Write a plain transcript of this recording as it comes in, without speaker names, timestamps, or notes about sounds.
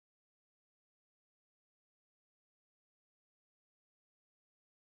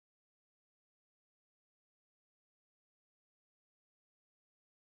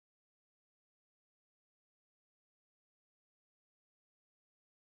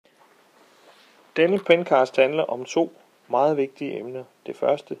Denne Pencast handler om to meget vigtige emner. Det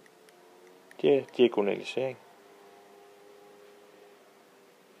første, det er diagonalisering.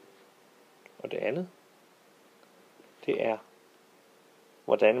 Og det andet, det er,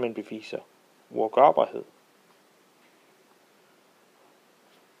 hvordan man beviser uafgørbarhed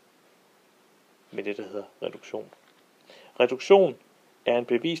med det, der hedder reduktion. Reduktion er en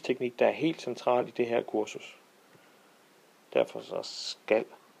bevisteknik, der er helt central i det her kursus. Derfor så skal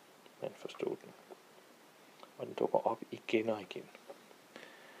man forstå den. Og den dukker op igen og igen.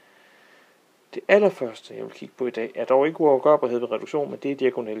 Det allerførste, jeg vil kigge på i dag, er dog ikke uafgørbarhed ved reduktion, men det er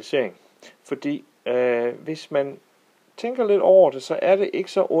diagonalisering. Fordi hvis man tænker lidt over det, så er det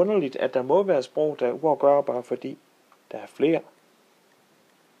ikke så underligt, at der må være sprog, der er uafgørbare, fordi der er flere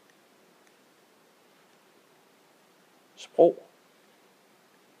sprog,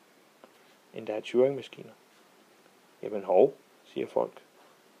 end der er Turing-maskiner. Jamen hov, siger folk.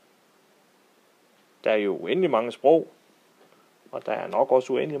 Der er jo uendelig mange sprog, og der er nok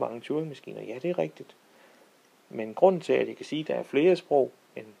også uendelig mange Turing-maskiner. Ja, det er rigtigt. Men grunden til, at jeg kan sige, at der er flere sprog,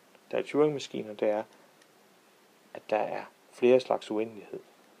 end der er Turing-maskiner, det er, at der er flere slags uendelighed.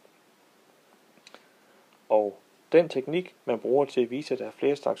 Og den teknik, man bruger til at vise, at der er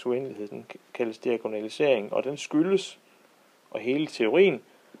flere slags uendelighed, den kaldes diagonalisering, og den skyldes, og hele teorien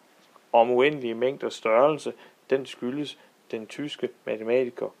om uendelige mængders størrelse, den skyldes den tyske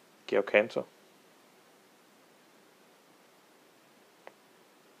matematiker Georg Cantor.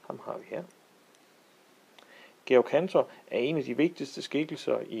 Ham har vi her. Georg Cantor er en af de vigtigste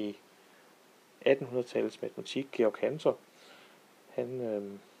skikkelser i 1800-tallets matematik. Georg Cantor,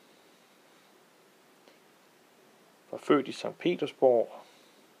 han var født i Sankt Petersborg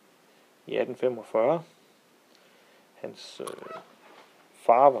i 1845. Hans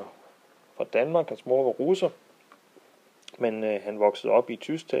far var fra Danmark, hans mor var russer, men han voksede op i et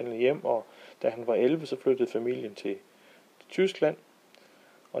tysktalende hjem, og da han var 11, så flyttede familien til Tyskland,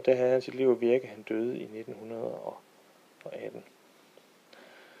 og der havde han sit liv at virke. Han døde i 1918.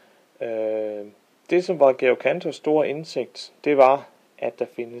 Det, som var Georg Cantors store indsigt, det var, at der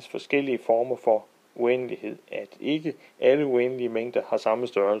findes forskellige former for uendelighed, at ikke alle uendelige mængder har samme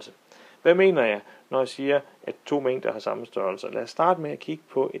størrelse. Hvad mener jeg, når jeg siger, at to mængder har samme størrelse? Lad os starte med at kigge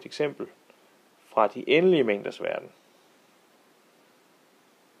på et eksempel fra de endelige mængders verden.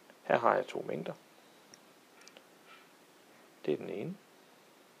 Her har jeg to mængder. Det er den ene.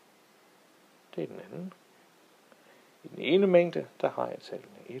 Det er den anden. I den ene mængde, der har jeg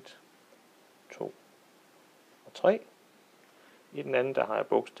tallene 1, 2 og 3. I den anden, der har jeg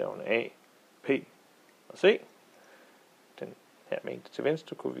bogstaverne A, P og C. Den her mængde til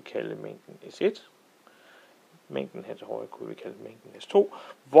venstre kunne vi kalde mængden S1. Mængden her til højre kunne vi kalde mængden S2.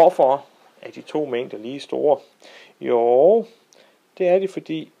 Hvorfor er de to mængder lige store? Jo, det er det,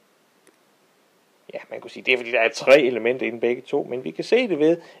 fordi man kunne sige, det er fordi, der er 3 elementer inden begge to, men vi kan se det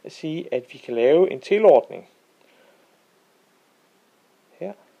ved at sige, at vi kan lave en tilordning.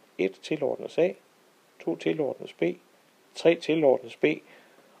 Her, 1 tilordnes A, 2 tilordnes B, 3 tilordnes B,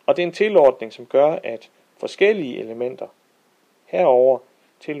 og det er en tilordning, som gør, at forskellige elementer herover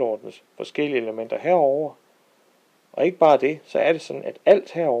tilordnes forskellige elementer herover. Og ikke bare det, så er det sådan, at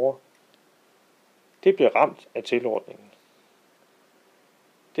alt herover, det bliver ramt af tilordningen.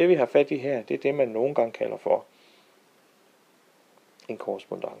 Det vi har fat i her, det er det, man nogle gange kalder for en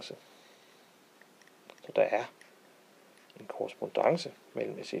korrespondance. Så der er en korrespondance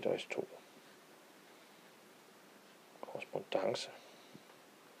mellem S1 og S2. Korrespondance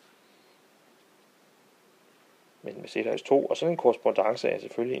mellem S1 og S2. Og sådan en korrespondance er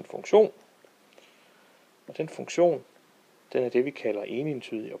selvfølgelig en funktion. Og den funktion, den er det, vi kalder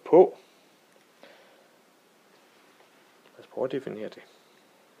enentydig og på. Lad os prøve at definere det.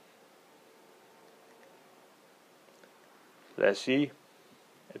 Lad os sige,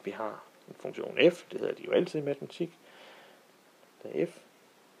 at vi har en funktion f, det hedder de jo altid i matematik. Der f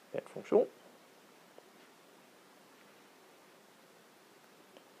er en funktion.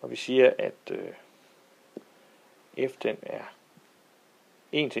 Og vi siger, at f den er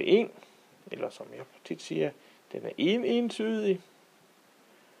 1 til 1, eller som jeg tit siger, den er entydig,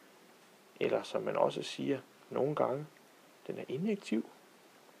 eller som man også siger nogle gange, den er injektiv.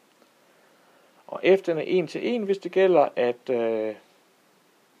 Og f den er 1 til 1, hvis det gælder, at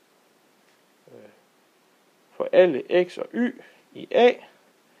for alle x og y i A,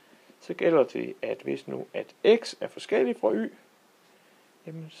 så gælder det, at hvis nu at x er forskellig fra y,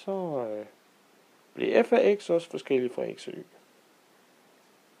 jamen så bliver f af x også forskellig fra x og y.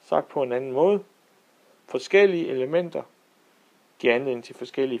 Sagt på en anden måde, forskellige elementer giver anledning til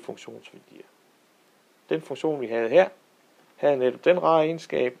forskellige funktionsværdier. Den funktion, vi havde her, havde netop den rare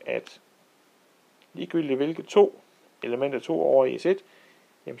egenskab, at ligegyldigt hvilke to elementer 2 over i S1,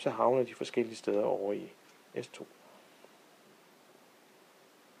 jamen så havner de forskellige steder over i S2.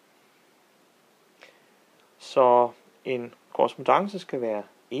 Så en korrespondance skal være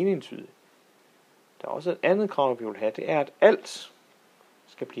enentydig. Der er også et andet krav, vi vil have, det er, at alt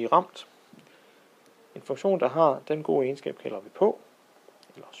skal blive ramt. En funktion, der har den gode egenskab, kalder vi på,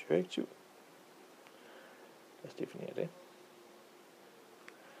 eller surjektiv. Lad os definere det.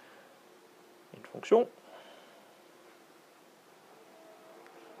 En funktion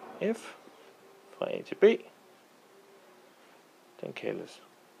f fra a til b, den kaldes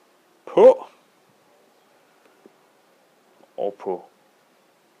på, og på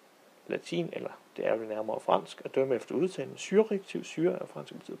latin, eller det er jo nærmere fransk, at dømme efter udtalen surjektiv, syre er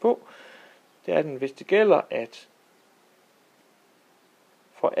fransk betyder på, det er den, hvis det gælder, at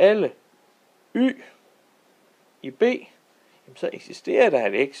for alle y i b, jamen så eksisterer der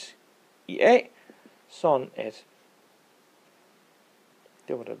et x i a, sådan at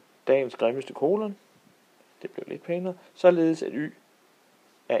det var da dagens grimmeste kolon, det blev lidt pænere, således at y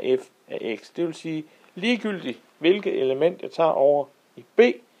er f af x. Det vil sige, ligegyldigt hvilket element jeg tager over i b,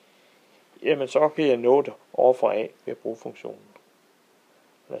 jamen så kan jeg nå det over fra a ved at bruge funktionen.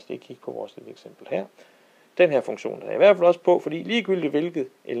 Lad os lige kigge på vores lille eksempel her. Den her funktion der er i hvert fald også på, fordi ligegyldigt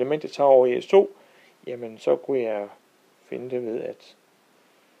hvilket element jeg tager over i S2, jamen så kunne jeg finde det ved at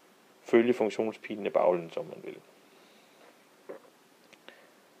følge funktionspilen i baglen, som man vil.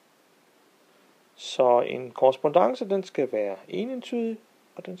 Så en korrespondance, den skal være enentydig,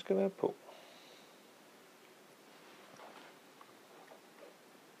 og den skal være på.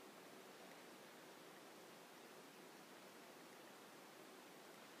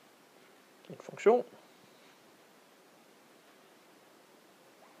 En funktion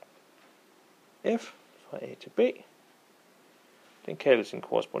f fra a til b, den kaldes en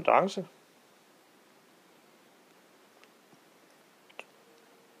korrespondance.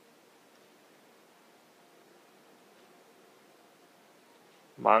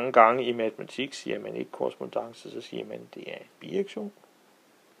 Mange gange i matematik siger man ikke korrespondance, så siger man, det er en birektion.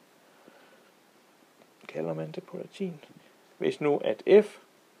 Kalder man det på latin. Hvis nu at f,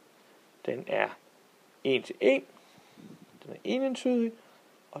 den er 1 til 1, den er enentydig,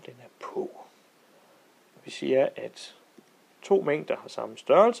 og den er på. Vi siger, at to mængder har samme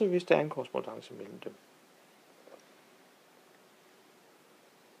størrelse, hvis der er en korrespondance mellem dem.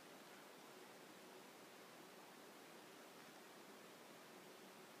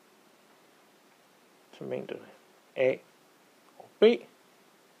 Så mængderne a og b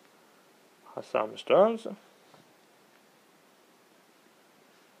har samme størrelse.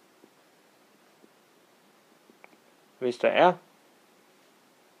 Hvis der er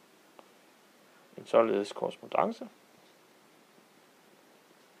en således korrespondance,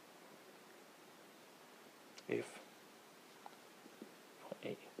 f fra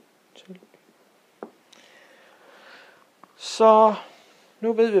a til b. Så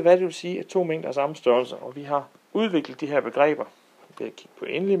nu ved vi, hvad det vil sige, at to mængder har samme størrelse, og vi har udviklet de her begreber ved at kigge på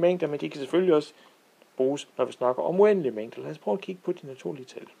endelige mængder, men de kan selvfølgelig også bruges, når vi snakker om uendelige mængder. Lad os prøve at kigge på de naturlige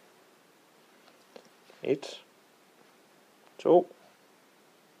tal. 1, 2,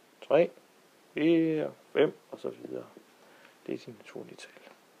 3, 4, 5 og så videre. Det er de naturlige tal.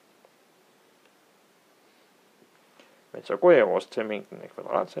 Men så går jeg også til mængden af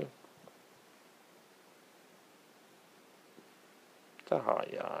kvadrattal. Der har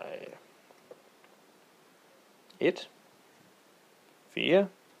jeg 1, 4,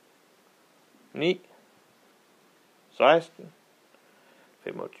 9, 16,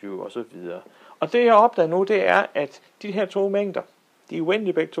 25 og så videre. Og det jeg opdager nu, det er, at de her to mængder, de er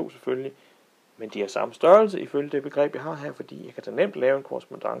uendelige begge to selvfølgelig, men de har samme størrelse ifølge det begreb, jeg har her, fordi jeg kan da nemt lave en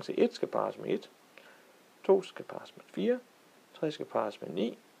korrespondance. 1 skal parres med 1, 2 skal parres med 4, 3 skal parres med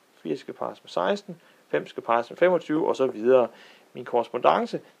 9, 4 skal parres med 16, 5 skal parres med 25 og så videre. Min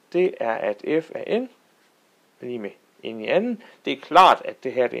korrespondance, det er, at f af n lige med n i anden. Det er klart, at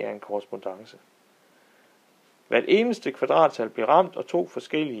det her det er en korrespondance. Hvert eneste kvadrattal bliver ramt, og to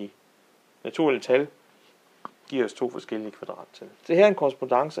forskellige naturlige tal giver os to forskellige kvadrattal. Det her er en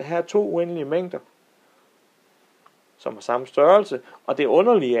korrespondance. Her er to uendelige mængder, som har samme størrelse. Og det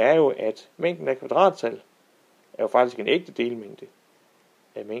underlige er jo, at mængden af kvadrattal er jo faktisk en ægte delmængde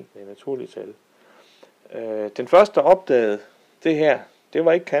af mængden af naturlige tal. Den første, der opdagede det her, det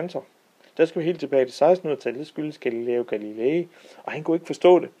var ikke Cantor. Der skal vi helt tilbage til 1600-tallet. Det skyldes Galileo Galilei, og han kunne ikke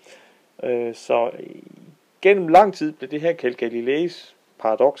forstå det. Så gennem lang tid blev det her kaldt Galileis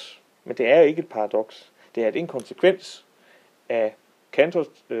paradoks. Men det er jo ikke et paradoks. Det er en konsekvens af Cantors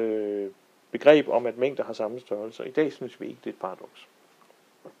begreb om, at mængder har samme størrelse. I dag synes vi ikke, det er et paradoks.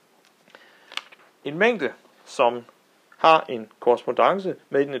 En mængde, som har en korrespondance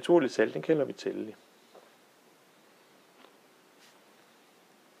med et naturligt tal, den kalder vi tællelig.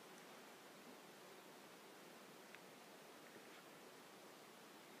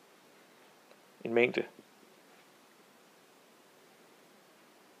 En mængde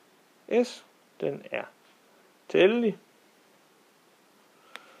S, den er tællelig,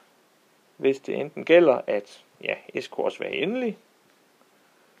 hvis det enten gælder, at S kunne også være endelig,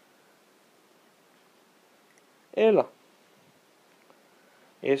 eller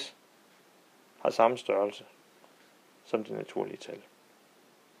S har samme størrelse som det naturlige tal.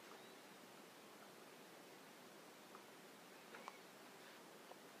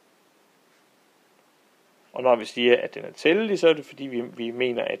 Og når vi siger, at den er tællelig, så er det fordi, vi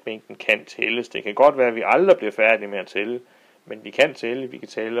mener, at mængden kan tælles. Det kan godt være, at vi aldrig bliver færdige med at tælle, men vi kan tælle. Vi kan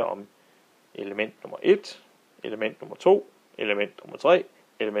tælle om element nummer 1, element nummer 2, element nummer 3,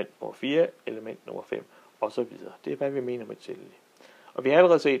 element nummer 4, element nummer 5, osv. Det er, hvad vi mener med tællelig. Og vi har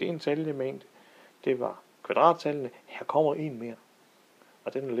allerede set en tællelig mængde. Det var kvadrattallene. Her kommer en mere.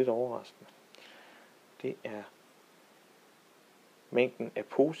 Og den er lidt overraskende. Det er mængden af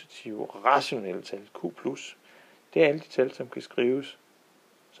positive rationelle tal, Q+. Det er alle de tal, som kan skrives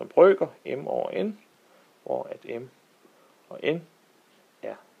som brøker, m over n, hvor at m og n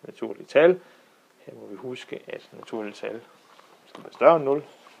er naturlige tal. Her må vi huske, at naturlige tal skal være større end 0.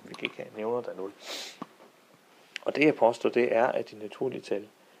 Vi kan ikke have nævner, der er 0. Og det jeg påstår, det er, at de naturlige tal,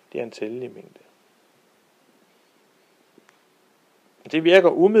 det er en tællelig mængde. Det virker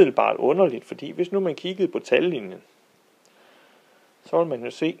umiddelbart underligt, fordi hvis nu man kiggede på tallinjen, så vil man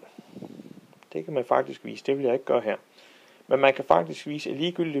jo se, det kan man faktisk vise, det vil jeg ikke gøre her, men man kan faktisk vise, at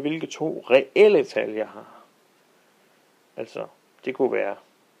ligegyldigt hvilke to reelle tal jeg har. Altså, det kunne være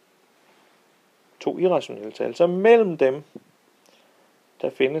to irrationelle tal, så mellem dem, der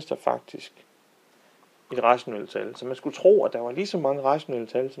findes der faktisk et rationelt tal. Så man skulle tro, at der var lige så mange rationelle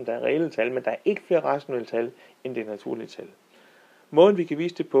tal, som der er reelle tal, men der er ikke flere rationelle tal, end det naturlige tal. Måden vi kan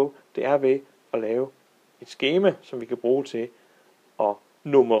vise det på, det er ved at lave et skema, som vi kan bruge til at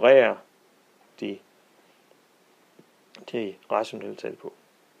nummerere de rationelle tal på.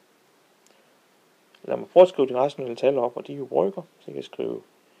 Lad mig prøve at skrive de rationelle tal op, og de er jo brøker, så jeg kan skrive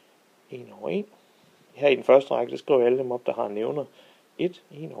 1 over 1. Her i den første række, der skriver jeg alle dem op, der har nævner 1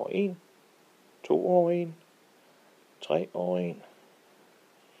 over 1, 2 over 1, 3 over 1,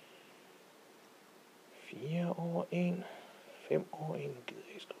 4 over 1, 5 over 1, gider jeg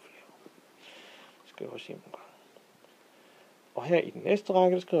ikke skrive flere. Det skal jeg også sige en gang. Og her i den næste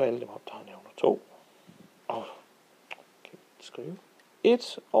række, der skriver jeg alle dem op, der har nævner 2. Og kan vi skrive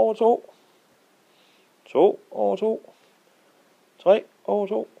 1 over 2, 2 over 2, 3 over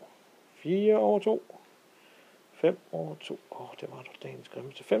 2, 4 over 2, 5 over 2, det var da dagens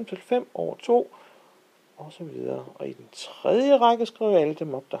grimmeste, 5 til 5 over 2, og så videre. Og i den tredje række skriver jeg alle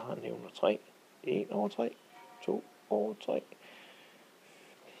dem op, der har nævner 3, 1 over 3, 2 over 3.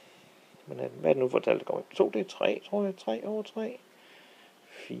 Men hvad er det nu for tal, der kommer ind? 2, det er 3, tror jeg, 3 over 3,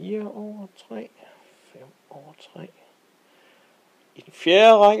 4 over 3, 5 over 3. I den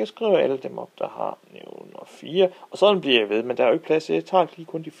fjerde række skriver jeg alle dem op, der har nævner 4, og sådan bliver jeg ved, men der er jo ikke plads til. Jeg tager lige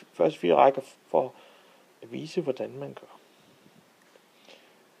kun de første 4 rækker for at vise, hvordan man gør.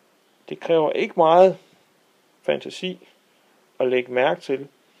 Det kræver ikke meget fantasi at lægge mærke til,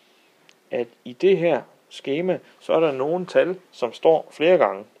 at i det her skema, så er der nogle tal, som står flere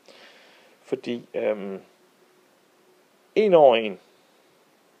gange. Fordi 1 over 1,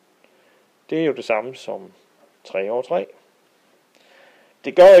 det er jo det samme som 3 over 3.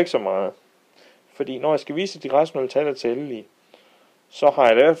 Det gør ikke så meget. Fordi når jeg skal vise, at de rationelle tal er tællelige, så har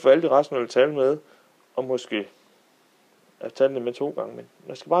jeg i hvert fald alle de rationelle tal med, og måske er tallene med 2 gange. Men når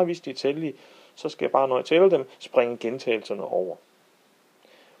jeg skal bare vise, at de er tællelige, så skal jeg bare, når jeg tæller dem, springe gentagelserne over.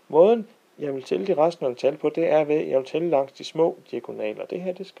 Måden, jeg vil tælle de rationelle tal på, det er ved, at jeg vil tælle langs de små diagonaler. Det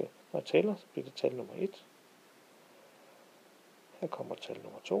her, det skal, når jeg tæller, så bliver det tal nummer 1. Her kommer tal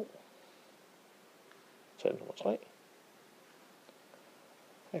nummer 2. Tal nummer 3.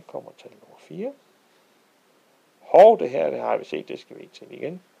 Her kommer tal nummer 4. Det her, det har vi set, det skal vi ikke til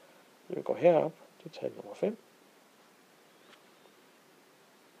igen. Vi går herop, det er tal nummer 5.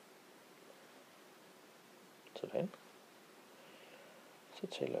 Sådan. Så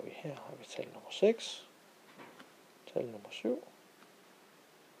tæller vi her, har vi tal nummer 6. Tal nummer 7.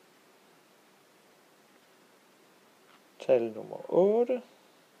 Tal nummer 8.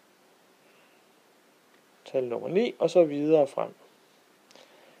 Tal nummer 9, og så videre frem.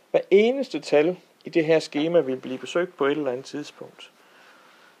 Hver eneste tal i det her skema vil blive besøgt på et eller andet tidspunkt.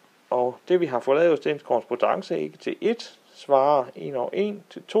 Og det vi har fået lavet, det er en korrespondance, ikke til 1, svarer 1 over 1,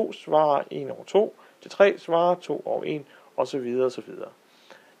 til 2 svarer 1 over 2, til 3 svarer 2 over 1, osv. osv.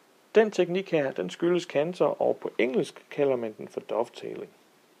 Den teknik her, den skyldes Cantor, og på engelsk kalder man den for dovetailing.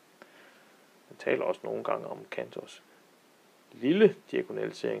 Man taler også nogle gange om Cantors lille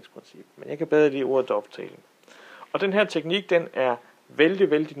diagonaliseringsprincip, men jeg kan bedre lide ordet dovetailing. Og den her teknik, den er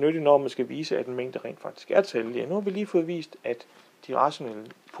vældig nyttig, når man skal vise, at en mængde rent faktisk er tællelig. Nu har vi lige fået vist, at de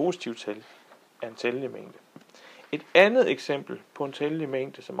rationelle positive tal er en tællelig mængde. Et andet eksempel på en tællelig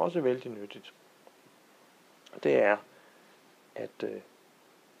mængde, som også er vældig nyttigt, det er, at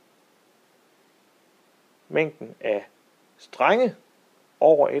mængden af strenge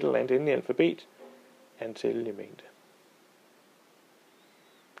over et eller andet endeligt alfabet er en tællelig mængde.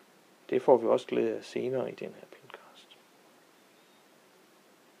 Det får vi også glæde af senere i den her Pencast.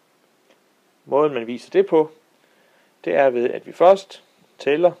 Måden man viser det på, det er ved, at vi først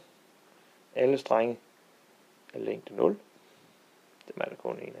tæller alle strenge af længde 0. Dem er der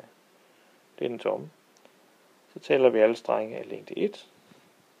kun en af. Det er den tomme. Så tæller vi alle strenge af længde 1.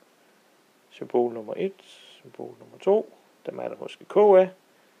 Symbol nummer 1, symbol nummer 2. Dem er der måske k af.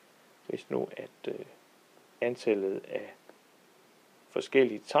 Hvis nu at antallet af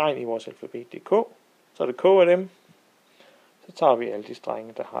forskellige tegn i vores alfabet det er k, så er det k af dem. Så tager vi alle de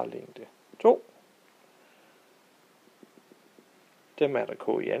strenge, der har længde 2. Dem er der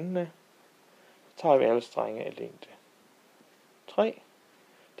k i anden af. Så tager vi alle strenge af længde 3.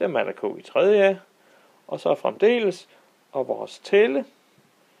 Dem er der k i tredje af. Og så fremdeles, og vores tælle.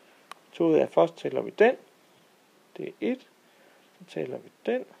 Metoden er, først tæller vi den. Det er 1. Så tæller vi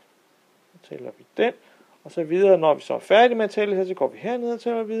den. Så tæller vi den. Og så videre, når vi så er færdige med at tælle her, så går vi herned og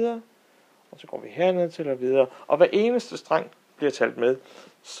tæller videre. Og så går vi herned og tæller videre. Og hver eneste streng bliver talt med.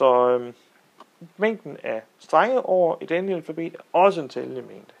 Så mængden af strenge over et endeligt alfabet er også en tællelig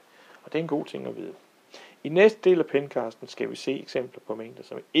mængde. Og det er en god ting at vide. I næste del af Pencasten skal vi se eksempler på mængder,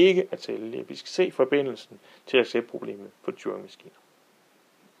 som ikke er tællelige. Vi skal se forbindelsen til acceptproblemet på Turing-maskiner.